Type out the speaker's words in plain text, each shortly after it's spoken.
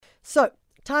So,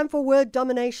 time for word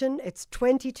domination. It's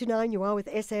 20 to 9. You are with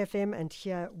SAFM, and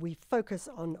here we focus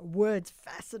on words,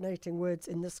 fascinating words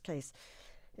in this case.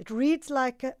 It reads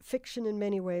like fiction in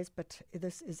many ways, but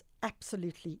this is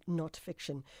absolutely not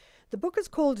fiction. The book is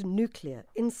called Nuclear,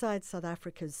 Inside South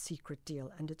Africa's Secret Deal,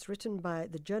 and it's written by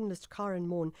the journalist Karyn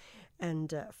Maughan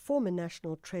and former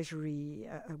National Treasury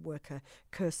worker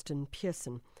Kirsten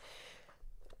Pearson.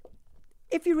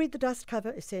 If you read the dust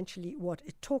cover, essentially what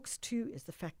it talks to is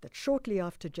the fact that shortly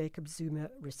after Jacob Zuma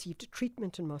received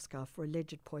treatment in Moscow for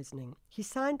alleged poisoning, he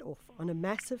signed off on a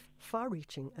massive,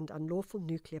 far-reaching and unlawful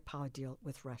nuclear power deal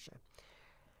with Russia.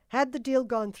 Had the deal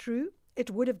gone through,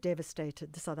 it would have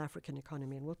devastated the South African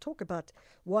economy. And we'll talk about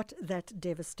what that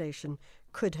devastation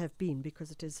could have been,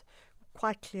 because it is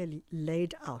quite clearly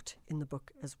laid out in the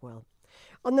book as well.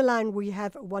 On the line, we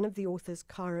have one of the authors,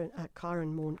 Karyn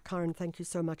Maughan. Karyn, thank you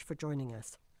so much for joining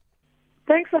us.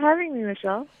 Thanks for having me,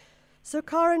 Michelle. So,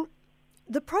 Karyn,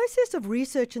 the process of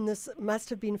research in this must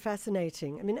have been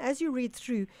fascinating. I mean, as you read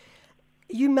through,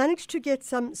 you managed to get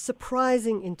some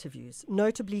surprising interviews,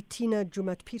 notably Tina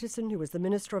Joemat-Pettersson, who was the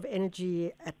Minister of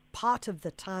Energy at part of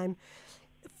the time,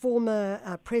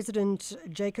 former President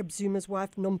Jacob Zuma's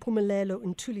wife, Nompumelelo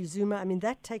Ntuli Zuma. I mean,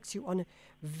 that takes you on a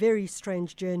very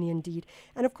strange journey indeed.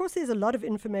 And of course, there's a lot of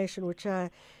information which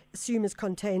I assume is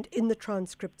contained in the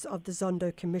transcripts of the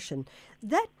Zondo Commission.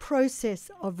 That process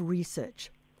of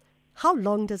research, how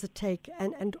long does it take,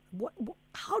 and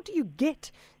how do you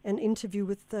get an interview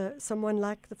with someone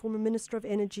like the former Minister of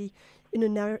Energy in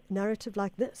a narrative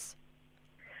like this?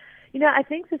 You know, I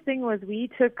think the thing was we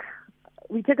took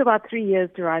about 3 years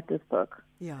to write this book.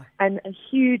 Yeah. And a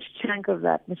huge chunk of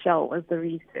that, Michelle, was the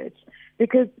research.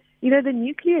 Because, you know, the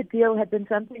nuclear deal had been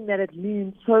something that had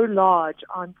loomed so large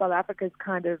on South Africa's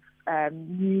kind of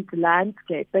news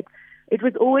landscape. But it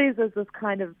was always as this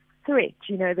kind of threat,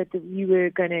 you know, that we were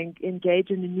going to engage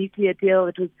in a nuclear deal.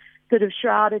 It was sort of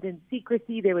shrouded in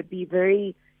secrecy. There would be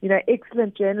very, you know,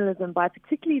 excellent journalism by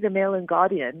particularly the Mail and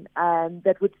Guardian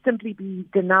that would simply be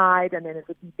denied, and then it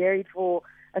would be buried for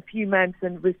a few months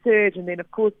and resurge. And then, of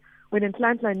course, when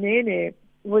Nhlanhla Nene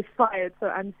was fired so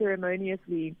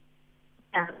unceremoniously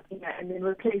and then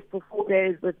replaced for 4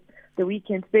 days with the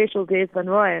weekend special, Des Van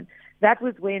Rooyen, that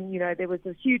was when, you know, there was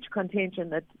a huge contention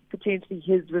that potentially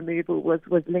his removal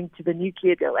was linked to the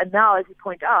nuclear deal. And now, as you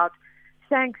point out,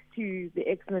 thanks to the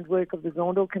excellent work of the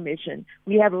Zondo Commission,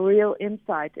 we have a real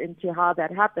insight into how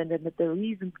that happened, and that the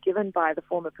reasons given by the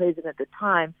former president at the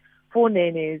time for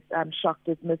Nene's shock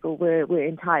dismissal were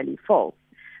entirely false.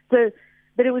 So,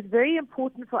 but it was very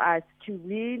important for us to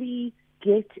really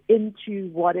get into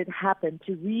what had happened,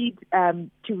 to read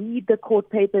the court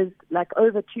papers, like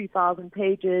over 2,000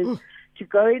 pages, to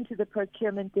go into the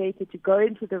procurement data, to go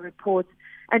into the reports,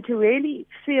 and to really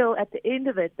feel at the end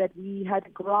of it that we had a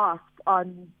grasp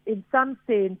on, in some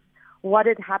sense, what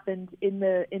had happened in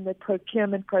the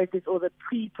procurement process or the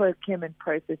pre-procurement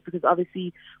process, because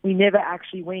obviously we never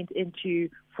actually went into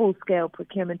full-scale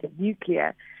procurement of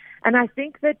nuclear. And I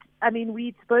think that, I mean,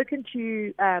 I'd spoken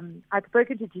to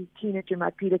Tina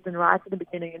Joemat-Pettersson right at the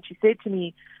beginning, and she said to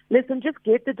me, listen, just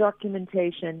get the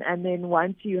documentation, and then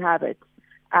once you have it,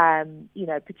 you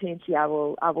know, potentially I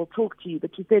will talk to you.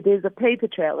 But she said there's a paper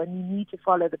trail, and you need to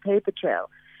follow the paper trail.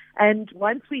 And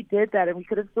once we did that, and we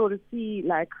could have sort of see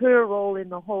like her role in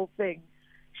the whole thing,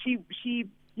 she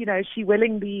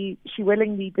willingly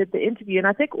did the interview. And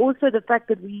I think also the fact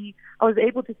that I was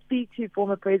able to speak to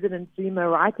former President Zuma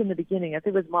right in the beginning. I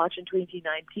think it was March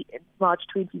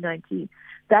 2019.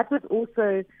 That was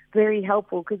also very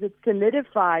helpful, because it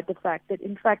solidified the fact that,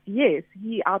 in fact, yes,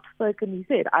 he outspokenly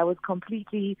said, I was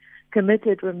completely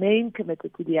remain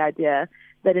committed to the idea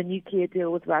that a nuclear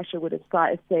deal with Russia would have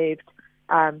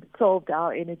solved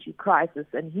our energy crisis,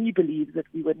 and he believes that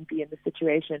we wouldn't be in the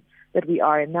situation that we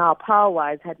are in now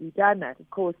power-wise had we done that. Of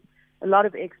course, a lot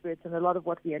of experts and a lot of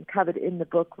what we uncovered in the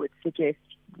book would suggest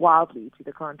wildly to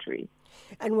the contrary.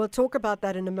 And we'll talk about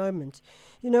that in a moment.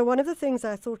 You know, one of the things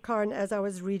I thought, Karyn, as I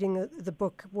was reading the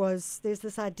book, was there's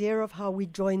this idea of how we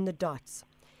join the dots.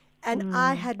 And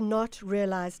I had not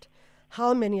realized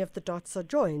how many of the dots are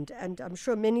joined. And I'm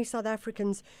sure many South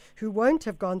Africans who won't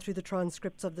have gone through the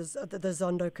transcripts of the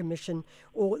Zondo Commission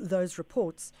or those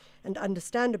reports, and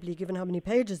understandably, given how many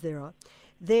pages there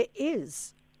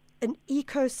is an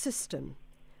ecosystem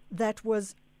that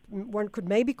was, one could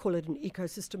maybe call it an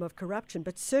ecosystem of corruption,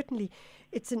 but certainly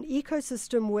it's an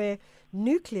ecosystem where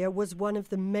nuclear was one of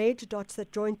the major dots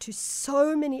that joined to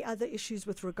so many other issues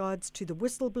with regards to the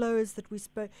whistleblowers that we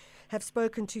have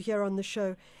spoken to here on the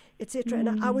show, etc.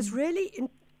 And I was really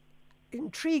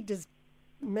intrigued, as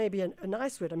maybe a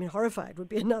nice word. I mean, horrified would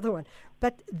be another one.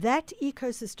 But that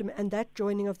ecosystem and that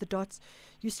joining of the dots,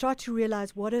 you start to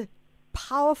realize what a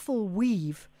powerful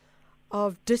weave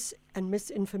of dis and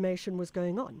misinformation was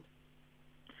going on.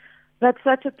 That's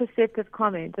such a perceptive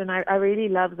comment, and I really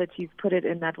love that you've put it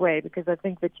in that way, because I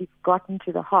think that you've gotten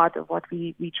to the heart of what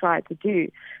we try to do.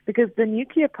 Because the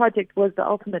nuclear project was the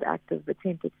ultimate act of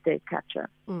attempted state capture.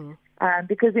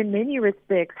 Because in many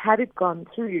respects, had it gone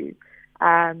through,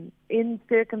 in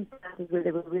circumstances where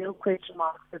there were real question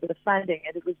marks over the funding,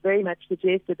 and it was very much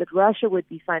suggested that Russia would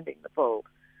be funding the build.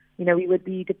 We would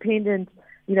be dependent.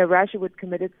 Russia would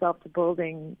commit itself to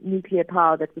building nuclear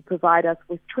power that would provide us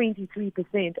with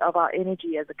 23% of our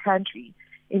energy as a country,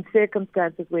 in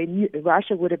circumstances where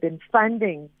Russia would have been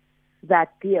funding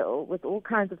that deal with all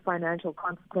kinds of financial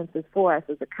consequences for us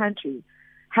as a country,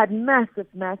 had massive,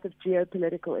 massive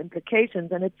geopolitical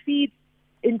implications. And it feeds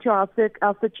into our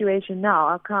situation now,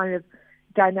 our kind of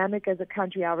dynamic as a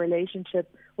country, our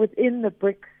relationship within the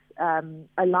BRICS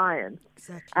alliance.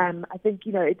 Exactly. I think,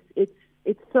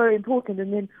 it's so important.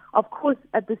 And then, of course,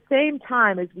 at the same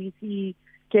time as we see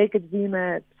Jacob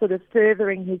Zuma sort of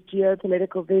furthering his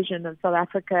geopolitical vision of South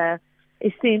Africa,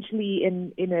 essentially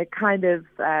in a kind of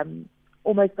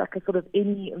almost like a sort of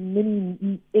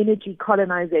mini energy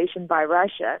colonization by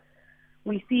Russia,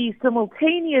 we see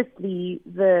simultaneously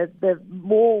the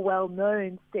more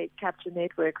well-known state capture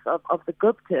networks of the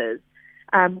Guptas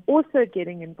also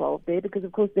getting involved there, because,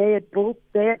 of course, they had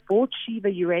bought Shiva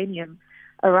uranium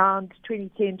around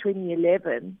 2010,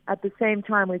 2011, at the same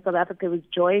time when South Africa was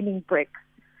joining BRICS,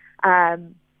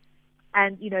 and,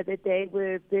 that they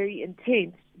were very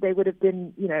intent. They would have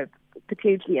been,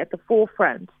 potentially at the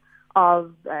forefront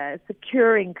of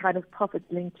securing kind of profits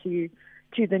linked to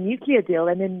the nuclear deal.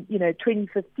 And in,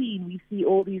 2015, we see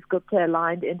all these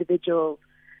Gupta-aligned individuals,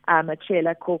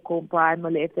 Achela Koko, Brian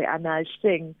Molefe, Anaj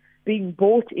Singh, being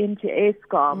bought into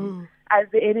Eskom as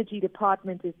the Energy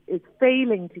Department is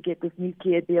failing to get this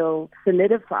nuclear deal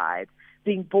solidified,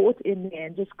 being bought in there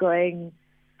and just going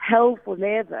hell for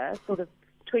leather, sort of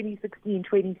 2016,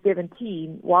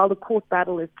 2017, while the court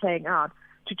battle is playing out,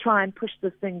 to try and push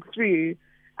this thing through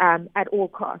at all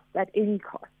costs, at any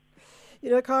cost.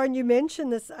 Karyn, you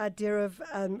mentioned this idea of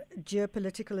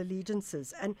geopolitical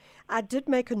allegiances, and I did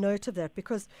make a note of that,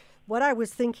 because what I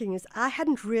was thinking is I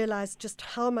hadn't realized just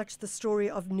how much the story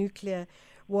of nuclear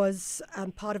was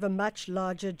part of a much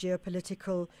larger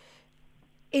geopolitical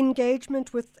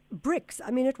engagement with BRICS.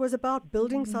 I mean, it was about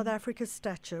building South Africa's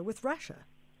stature with Russia.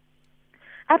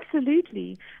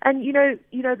 Absolutely. And,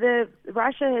 the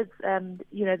Russia has,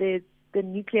 there's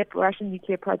the Russian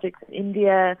nuclear projects in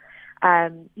India.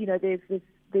 There's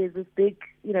this big,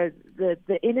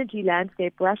 the energy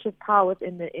landscape, Russia's power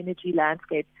within the energy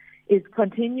landscape is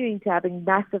continuing to having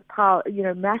massive power,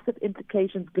 massive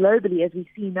implications globally, as we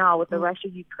see now with the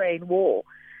Russia-Ukraine war.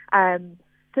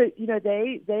 So,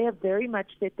 they have very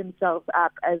much set themselves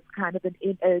up as kind of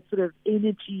a sort of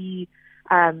energy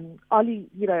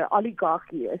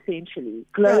oligarchy, essentially,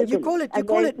 globally. Yeah, you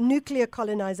call it nuclear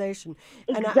colonization.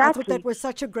 Exactly. And I thought that was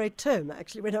such a great term,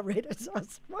 actually, when I read it. So I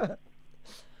swear.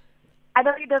 And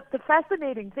I mean, the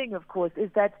fascinating thing, of course,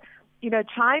 is that,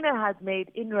 China has made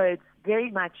inroads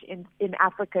very much in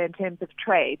Africa in terms of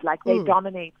trade. Like, they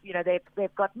dominate,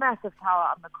 they've got massive power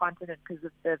on the continent because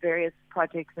of the various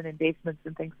projects and investments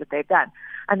and things that they've done.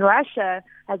 And Russia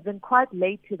has been quite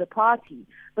late to the party.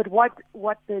 But what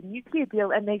the nuclear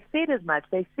deal, and they said as much,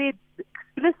 they said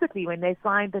explicitly when they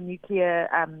signed the nuclear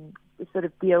sort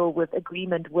of deal with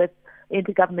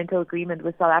intergovernmental agreement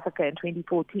with South Africa in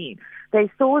 2014,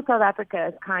 they saw South Africa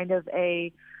as kind of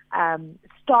a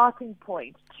starting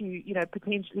point to,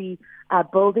 potentially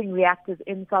building reactors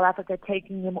in South Africa,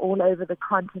 taking them all over the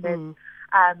continent.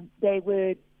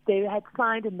 They had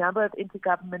signed a number of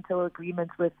intergovernmental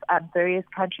agreements with various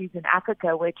countries in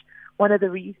Africa, which one of the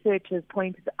researchers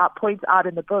points out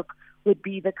in the book would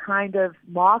be the kind of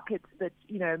markets that,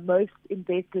 most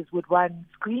investors would run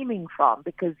screaming from,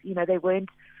 because, they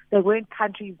weren't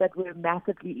countries that were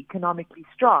massively economically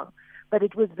strong. But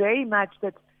it was very much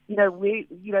that,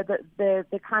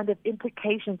 the kind of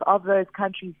implications of those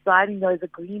countries signing those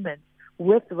agreements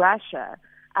with Russia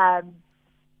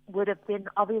would have been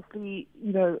obviously,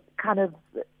 kind of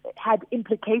had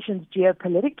implications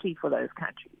geopolitically for those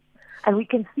countries. And we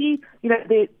can see,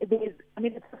 it's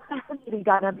a fascinating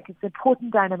dynamic. It's an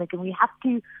important dynamic, and we have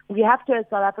to, as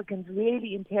South Africans,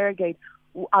 really interrogate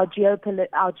our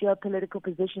geopolitical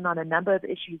position on a number of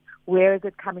issues. Where is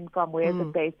it coming from? Where is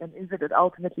it based? And is it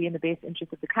ultimately in the best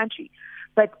interest of the country?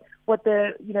 But what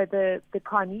the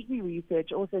Carnegie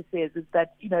research also says is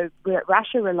that,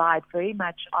 Russia relied very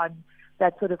much on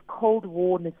that sort of Cold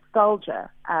War nostalgia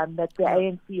that the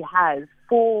ANC has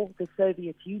for the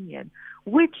Soviet Union,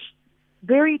 which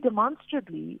very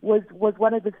demonstrably was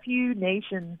one of the few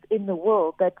nations in the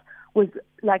world that was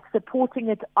like supporting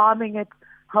it, arming it,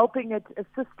 helping it,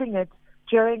 assisting it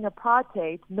during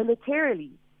apartheid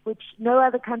militarily, which no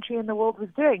other country in the world was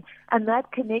doing. And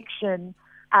that connection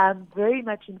very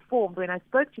much informed, when I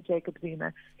spoke to Jacob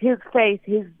Zuma, his faith,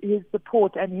 his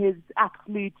support, and his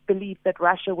absolute belief that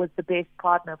Russia was the best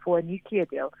partner for a nuclear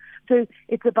deal. So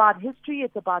it's about history,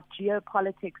 it's about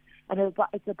geopolitics, and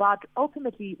it's about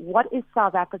ultimately what is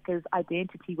South Africa's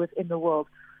identity within the world.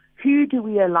 Who do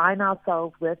we align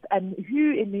ourselves with, and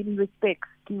who, in many respects,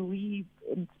 do we,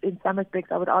 in some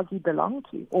respects, I would argue, belong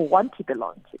to or want to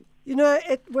belong to? You know,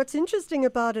 what's interesting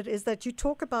about it is that you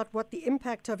talk about what the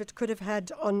impact of it could have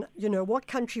had on, what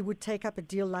country would take up a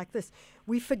deal like this.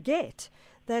 We forget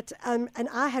that, and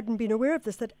I hadn't been aware of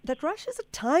this, that Russia's a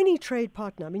tiny trade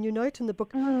partner. I mean, you note in the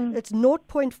book, it's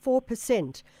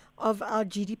 0.4% of our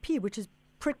GDP, which is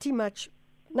pretty much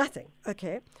nothing,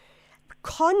 okay?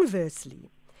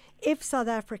 Conversely, if South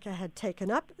Africa had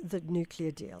taken up the nuclear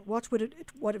deal, what it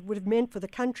would have meant for the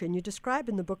country, and you describe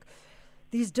in the book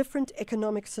these different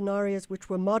economic scenarios which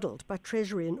were modeled by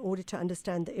Treasury in order to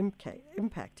understand the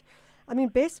impact. I mean,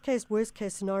 best case, worst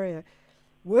case scenario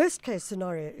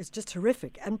is just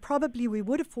horrific. And probably we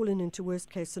would have fallen into worst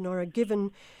case scenario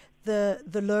given the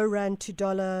low rand to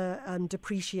dollar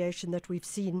depreciation that we've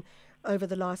seen over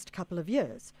the last couple of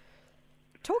years.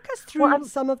 Talk us through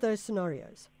some of those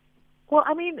scenarios. Well,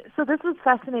 I mean, so this is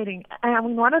fascinating. I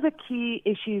mean, one of the key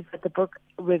issues that the book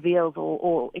reveals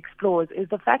or explores is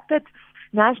the fact that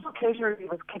National Treasury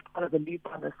was kept out of the loop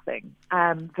on this thing,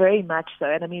 very much so.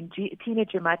 And I mean, Tina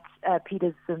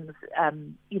Peterson's,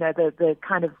 the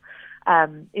kind of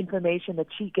information that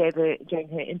she gave during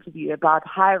her interview about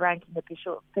high-ranking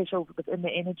officials within the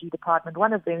energy department,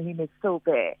 one of them whom is still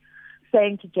there,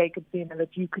 saying to Jacob Zuma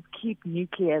that you could keep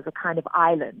nuclear as a kind of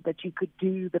island, that you could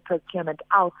do the procurement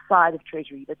outside of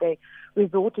Treasury, that they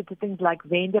resorted to things like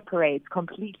vendor parades,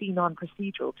 completely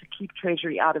non-procedural, to keep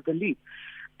Treasury out of the loop.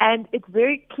 And it's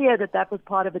very clear that that was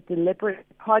part of a deliberate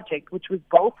project, which was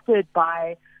bolstered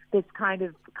by this kind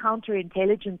of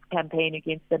counterintelligence campaign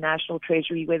against the National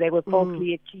Treasury, where they were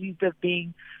falsely accused of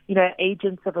being,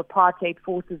 agents of apartheid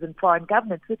forces and foreign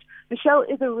governments, which, Michelle,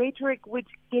 is a rhetoric which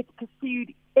gets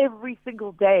pursued every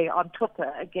single day on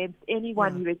Twitter against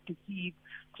anyone who is perceived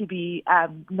to be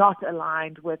not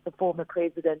aligned with the former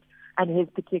president and his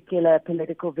particular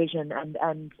political vision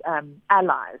and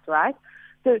allies, right?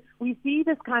 So we see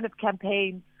this kind of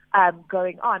campaign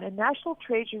going on. And National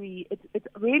Treasury, it's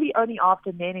really only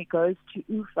after Nene goes to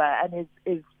UFA and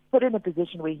is put in a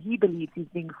position where he believes he's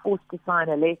being forced to sign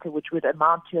a letter which would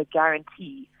amount to a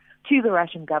guarantee to the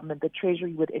Russian government that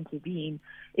Treasury would intervene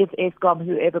if Eskom,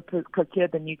 whoever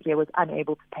procured the nuclear, was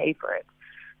unable to pay for it.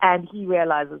 And he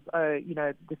realizes,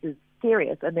 this is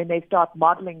serious. And then they start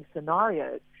modeling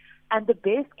scenarios. And the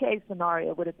best case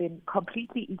scenario would have been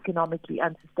completely economically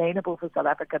unsustainable for South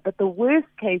Africa. But the worst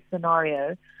case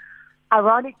scenario,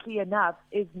 ironically enough,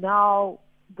 is now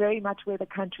very much where the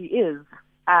country is,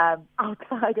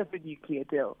 outside of a nuclear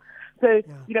deal. So,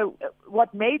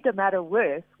 what made the matter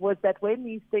worse was that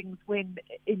when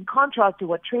in contrast to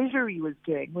what Treasury was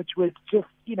doing, which was just,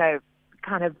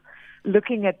 kind of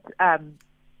looking at,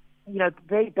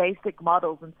 very basic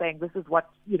models and saying this is what,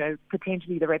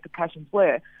 potentially the repercussions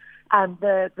were.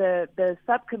 The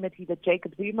subcommittee that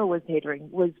Jacob Zuma was heading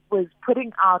was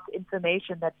putting out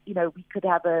information that, we could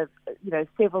have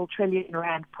several trillion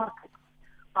rand profits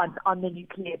on the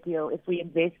nuclear deal if we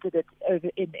invested it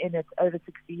in it over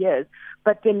 60 years,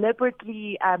 but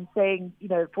deliberately saying,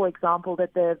 for example,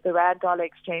 that the rand dollar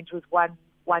exchange was $1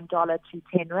 to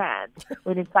 10 rand,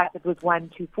 when in fact it was 1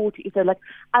 to 40. So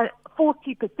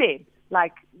 40%.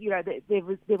 There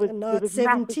was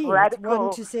massive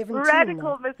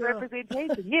radical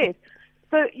misrepresentation. Yes.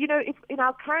 So, if in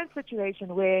our current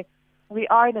situation where we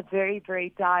are in a very,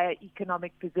 very dire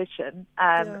economic position,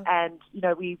 and,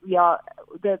 we are,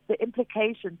 the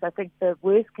implications, I think the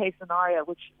worst case scenario,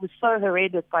 which was so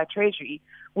horrendous by Treasury,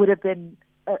 would have been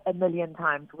a million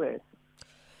times worse.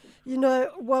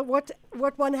 What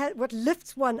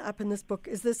lifts one up in this book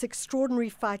is this extraordinary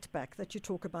fight back that you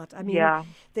talk about. I mean,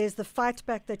 there's the fight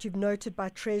back that you've noted by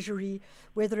Treasury,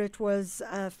 whether it was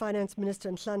Finance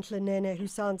Minister Nhlanhla Nene, who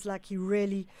sounds like he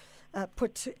really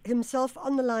put himself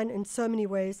on the line in so many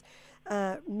ways.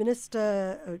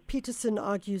 Minister Peterson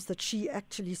argues that she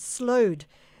actually slowed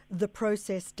the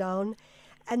process down.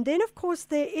 And then, of course,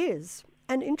 there is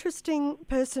an interesting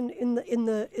person in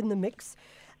the mix,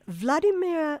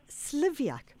 Vladimir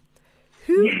Sliviak,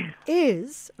 Who Yes.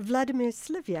 is Vladimir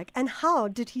Sliviak, and how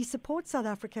did he support South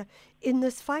Africa in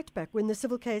this fight back when the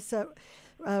civil case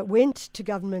went to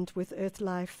government with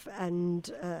Earthlife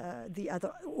and the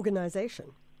other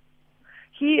organization?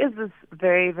 He is this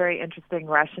very, very interesting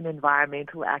Russian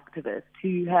environmental activist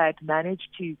who had managed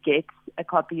to get a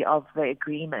copy of the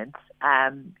agreement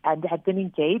and had been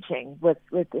engaging with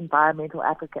environmental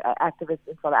activists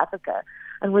in South Africa,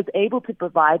 and was able to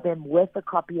provide them with a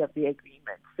copy of the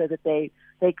agreement so that they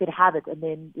could have it and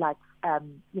then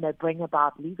bring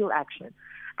about legal action.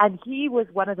 And he was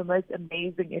one of the most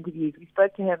amazing interviews. We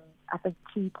spoke to him, I think,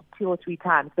 two or three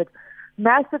times, but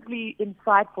massively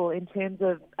insightful in terms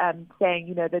of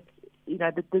saying, that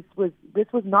this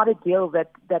was not a deal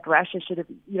that Russia should have,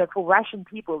 for Russian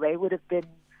people, they would have been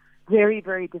very,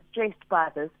 very distressed by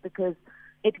this, because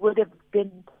it would have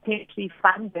been potentially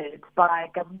funded by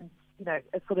government,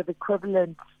 a sort of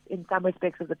equivalent in some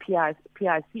respects of the PIC,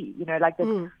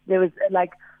 there was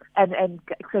and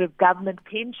sort of government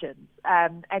pensions,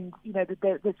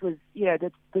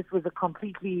 this was a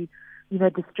completely,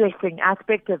 distressing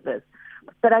aspect of this.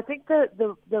 But I think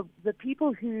the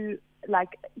people who,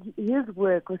 his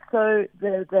work was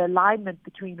the alignment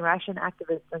between Russian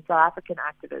activists and South African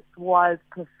activists was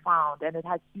profound, and it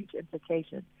has huge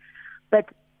implications. But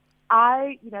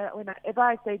whenever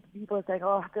I say to people saying,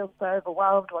 "Oh, I feel so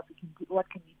overwhelmed. What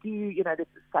can we do? This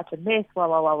is such a mess." Blah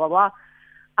blah blah blah blah.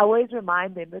 I always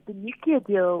remind them that the nuclear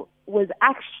deal was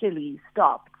actually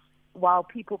stopped while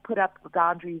people put up the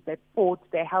boundaries. They fought.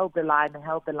 They held the line.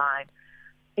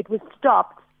 It was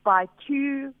stopped by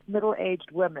two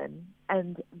middle-aged women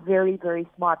and very, very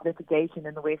smart litigation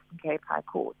in the Western Cape High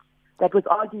Court that was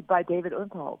argued by David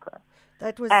Unterhalter.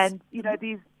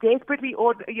 These desperately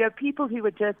people who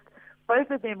were just, both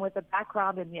of them with a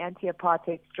background in the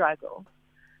anti-apartheid struggle,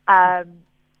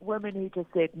 women who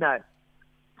just said, no,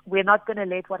 we're not going to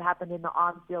let what happened in the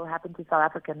arms deal happen to South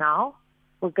Africa now.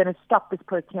 We're going to stop this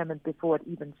procurement before it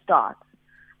even starts.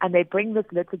 And they bring this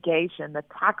litigation that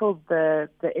tackles the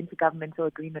intergovernmental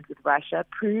agreement with Russia,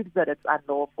 proves that it's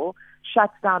unlawful,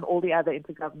 shuts down all the other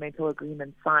intergovernmental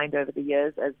agreements signed over the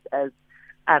years that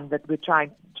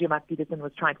Jim Peterson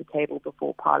was trying to table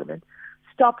before Parliament,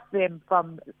 stops them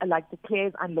from,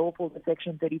 declares unlawful the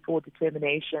Section 34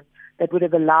 determination that would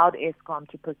have allowed Eskom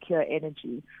to procure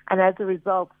energy. And as a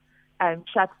result,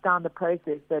 shuts down the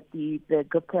process that the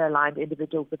Gupta-aligned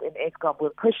individuals within Eskom were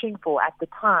pushing for at the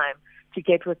time to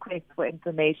get requests for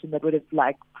information that would have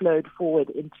flowed forward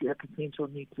into a potential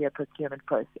nuclear procurement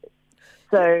process.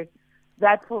 So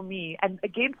that for me, and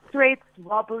against threats,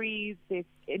 robberies, there's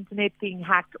internet being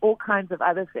hacked, all kinds of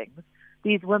other things,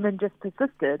 these women just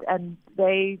persisted, and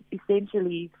they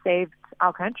essentially saved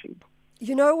our country.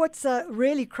 You know what's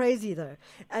really crazy, though,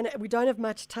 and we don't have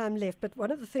much time left, but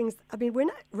one of the things,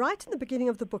 right in the beginning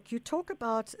of the book, you talk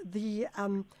about the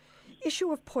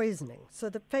issue of poisoning. So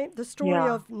the story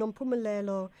of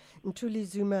Nompumelelo Ntuli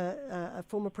Zuma,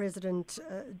 former President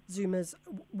Zuma's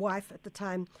wife at the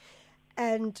time,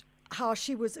 and how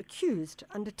she was accused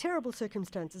under terrible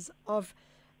circumstances of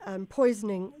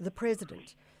poisoning the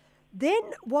president. Then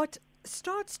what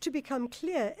starts to become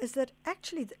clear is that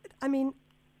actually,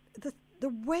 the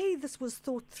way this was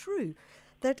thought through,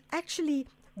 that actually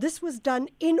this was done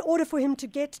in order for him to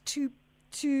get to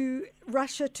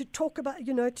Russia to talk about,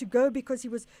 to go because he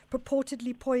was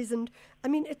purportedly poisoned.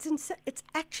 It's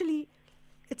actually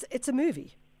a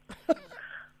movie.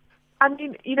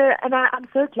 And I'm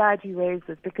so glad you raised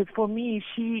this, because for me,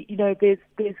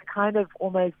 there's kind of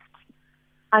almost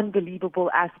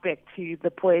unbelievable aspect to the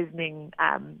poisoning,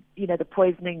 the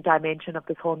poisoning dimension of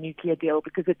this whole nuclear deal,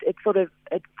 because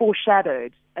it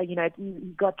foreshadowed,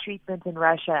 he got treatment in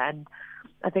Russia, and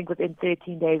I think within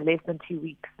 13 days, less than 2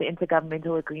 weeks, the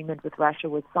intergovernmental agreement with Russia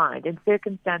was signed, in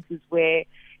circumstances where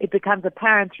it becomes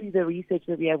apparent through the research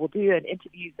that we were able to do and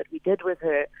interviews that we did with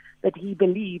her, that he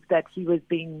believed that he was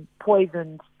being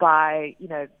poisoned by,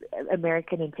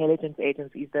 American intelligence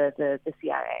agencies, the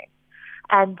CIA.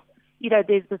 And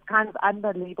there's this kind of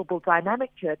unbelievable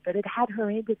dynamic to it, but it had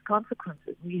horrendous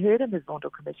consequences. We heard in the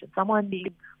Zondo Commission, someone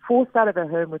being forced out of her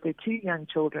home with her 2 young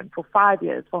children for 5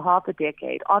 years, for half a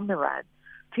decade, on the run,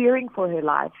 fearing for her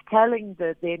life, telling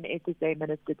the then SSA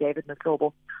Minister David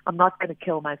Mhlobo, I'm not going to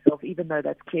kill myself, even though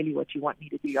that's clearly what you want me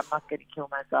to do. I'm not going to kill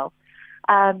myself.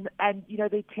 And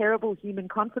the terrible human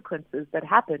consequences that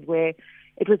happened, where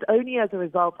it was only as a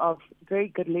result of very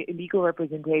good legal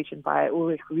representation by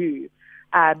Ulrich Rue,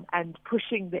 and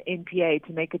pushing the NPA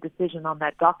to make a decision on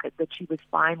that docket, that she was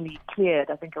finally cleared,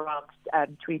 I think around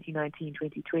 2019,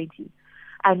 2020.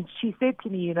 And she said to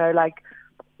me, the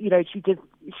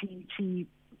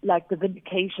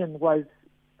vindication was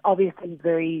obviously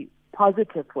very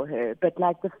positive for her. But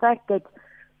like the fact that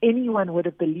anyone would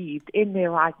have believed in their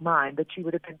right mind that she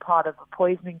would have been part of a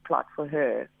poisoning plot for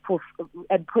her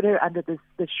and put her under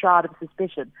this shroud of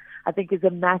suspicion, I think is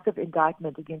a massive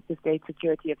indictment against the state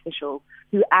security officials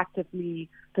who actively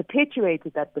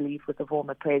perpetuated that belief with the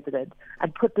former president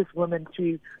and put this woman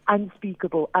through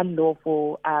unspeakable,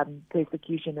 unlawful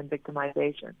persecution and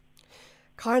victimization.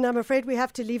 Karyn, I'm afraid we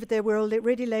have to leave it there. We're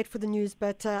already late for the news,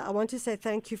 but I want to say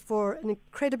thank you for an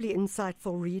incredibly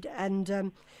insightful read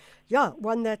and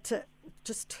one that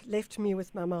just left me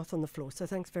with my mouth on the floor. So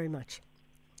thanks very much.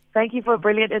 Thank you for a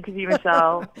brilliant interview,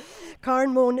 Michelle.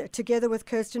 Karyn Maughan, together with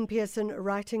Kirsten Pearson,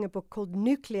 writing a book called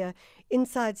Nuclear,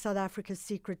 Inside South Africa's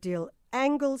Secret Deal,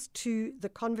 angles to the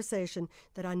conversation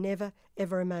that I never,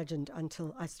 ever imagined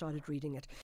until I started reading it.